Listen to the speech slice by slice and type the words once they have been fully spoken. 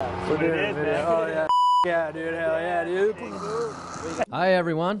We're doing a video. Oh, yeah. Yeah, dude. Hell yeah, dude. Hi,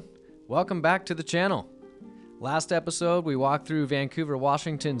 everyone. Welcome back to the channel. Last episode, we walked through Vancouver,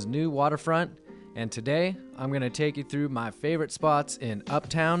 Washington's new waterfront, and today, I'm going to take you through my favorite spots in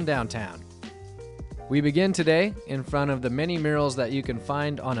uptown, downtown. We begin today in front of the many murals that you can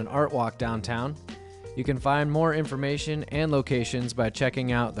find on an art walk downtown. You can find more information and locations by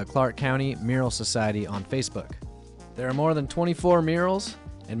checking out the Clark County Mural Society on Facebook. There are more than 24 murals,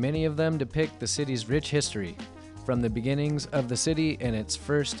 and many of them depict the city's rich history, from the beginnings of the city and its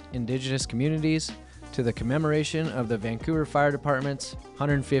first indigenous communities to the commemoration of the Vancouver Fire Department's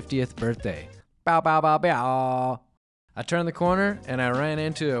 150th birthday. Bow, bow, bow, bow. I turned the corner and I ran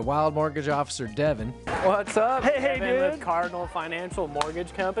into a wild mortgage officer, Devin. What's up? Hey, Devin dude. with Cardinal Financial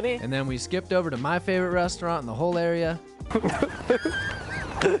Mortgage Company. And then we skipped over to my favorite restaurant in the whole area,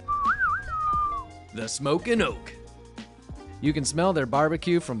 the Smokin Oak. You can smell their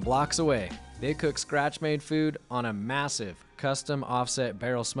barbecue from blocks away. They cook scratch-made food on a massive custom offset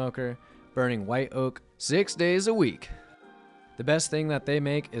barrel smoker, burning white oak 6 days a week. The best thing that they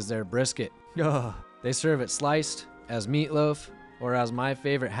make is their brisket. They serve it sliced, as meatloaf, or as my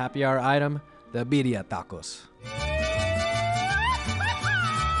favorite happy hour item, the birria tacos.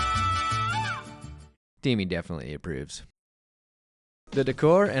 Timmy definitely approves. The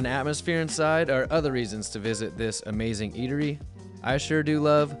decor and atmosphere inside are other reasons to visit this amazing eatery. I sure do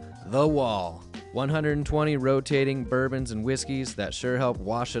love The Wall. 120 rotating bourbons and whiskeys that sure help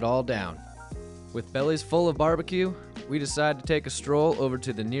wash it all down. With bellies full of barbecue, we decide to take a stroll over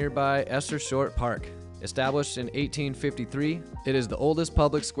to the nearby Esther Short Park. Established in 1853, it is the oldest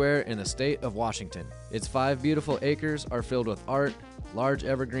public square in the state of Washington. Its 5 beautiful acres are filled with art, large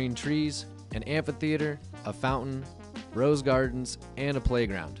evergreen trees, an amphitheater, a fountain, rose gardens, and a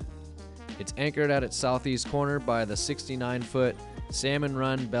playground. It's anchored at its southeast corner by the 69-foot Salmon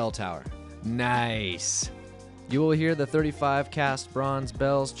Run Bell Tower. Nice! You will hear the 35 cast bronze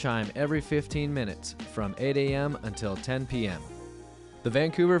bells chime every 15 minutes from 8 a.m. until 10 p.m. The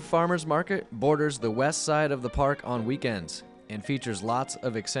Vancouver Farmers Market borders the west side of the park on weekends and features lots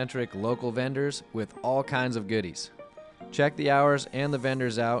of eccentric local vendors with all kinds of goodies. Check the hours and the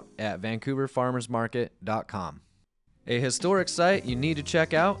vendors out at vancouverfarmersmarket.com. A historic site you need to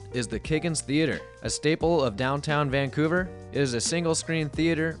check out is the Kiggins Theater, a staple of downtown Vancouver. It is a single-screen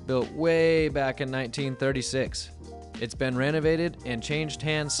theater built way back in 1936. It's been renovated and changed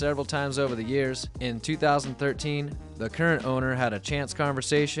hands several times over the years. In 2013, the current owner had a chance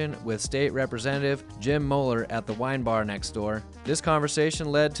conversation with State Representative Jim Moeller at the wine bar next door. This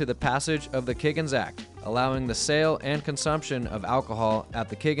conversation led to the passage of the Kiggins Act, allowing the sale and consumption of alcohol at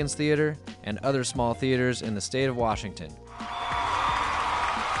the Kiggins Theater and other small theaters in the state of Washington.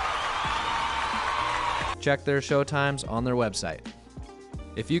 Check their showtimes on their website.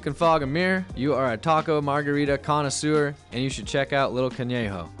 If you can fog a mirror, you are a taco margarita connoisseur, and you should check out Lil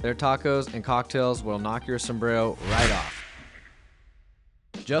Conejo. Their tacos and cocktails will knock your sombrero right off.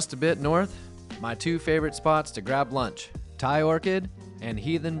 Just a bit north, my 2 favorite spots to grab lunch, Thai Orchid and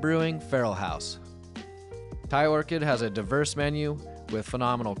Heathen Brewing Feral House. Thai Orchid has a diverse menu with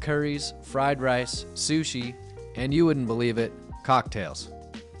phenomenal curries, fried rice, sushi, and you wouldn't believe it, cocktails.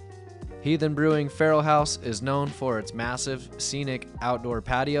 Heathen Brewing Feral House is known for its massive, scenic outdoor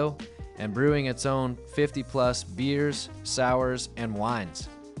patio and brewing its own 50-plus beers, sours, and wines.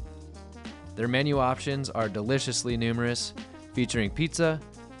 Their menu options are deliciously numerous, featuring pizza,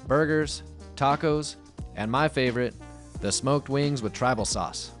 burgers, tacos, and my favorite, the smoked wings with tribal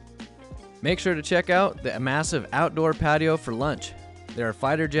sauce. Make sure to check out the massive outdoor patio for lunch. There are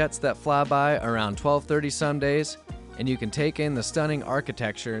fighter jets that fly by around 12:30 some days, and you can take in the stunning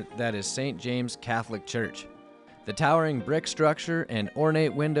architecture that is St. James Catholic Church. The towering brick structure and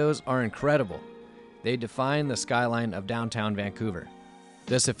ornate windows are incredible. They define the skyline of downtown Vancouver.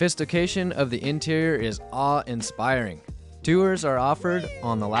 The sophistication of the interior is awe-inspiring. Tours are offered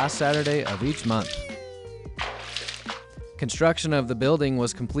on the last Saturday of each month. Construction of the building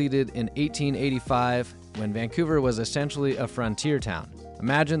was completed in 1885 when Vancouver was essentially a frontier town.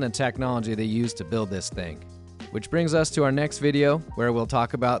 Imagine the technology they used to build this thing. Which brings us to our next video, where we'll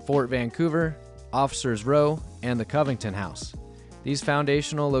talk about Fort Vancouver, Officers Row, and the Covington House. These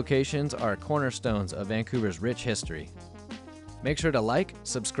foundational locations are cornerstones of Vancouver's rich history. Make sure to like,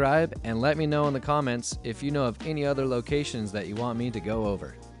 subscribe, and let me know in the comments if you know of any other locations that you want me to go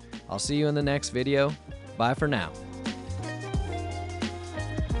over. I'll see you in the next video. Bye for now.